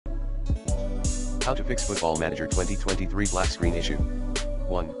How to fix Football Manager 2023 black screen issue.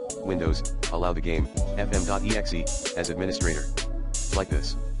 1. Windows, allow the game, fm.exe, as administrator. Like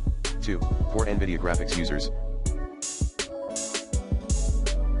this. 2. For NVIDIA graphics users.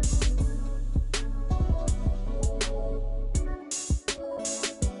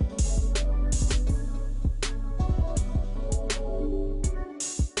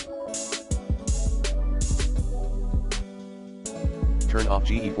 Turn off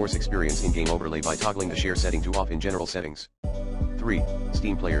GeForce Experience in-game overlay by toggling the share setting to off in general settings. 3.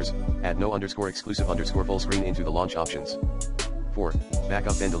 Steam players, add no exclusive full screen into the launch options. 4.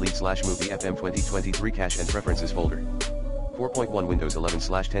 Backup and delete /move the FM 2023 cache and preferences folder. 4.1 Windows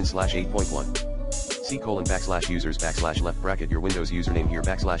 11/10/8.1. C:\users \left bracket your Windows username here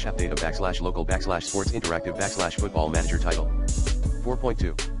 \appdata \local \sports interactive \football manager title.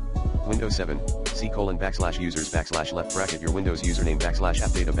 4.2. Windows 7, C:\users \left bracket your Windows username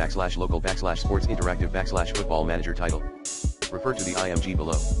 \appdata \local \sports interactive \football manager title. Refer to the IMG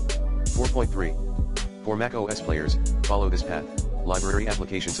below. 4.3. For Mac OS players, follow this path. Library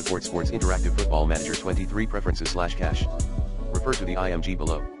application support Sports Interactive Football Manager 23 preferences /cache. Refer to the IMG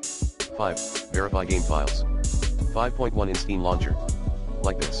below. 5. Verify game files. 5.1 in Steam Launcher.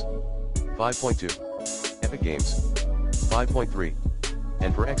 Like this. 5.2. Epic Games. 5.3.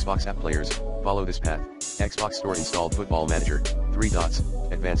 And for Xbox app players, follow this path. Xbox Store installed Football Manager, 3 dots,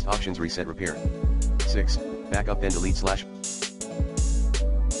 Advanced Options Reset Repair. 6. Backup and delete /.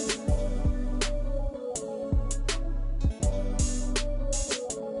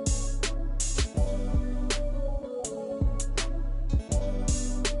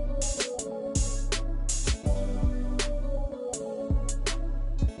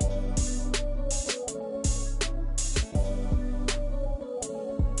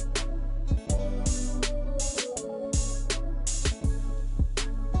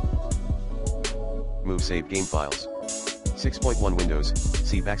 Move save game files. 6.1 Windows,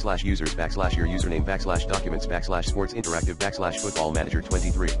 C \users your username \documents /sports interactive /football manager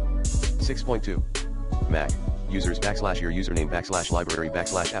 23. 6.2. Mac, users your username library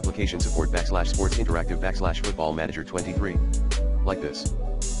application support /sports interactive /football manager 23. Like this.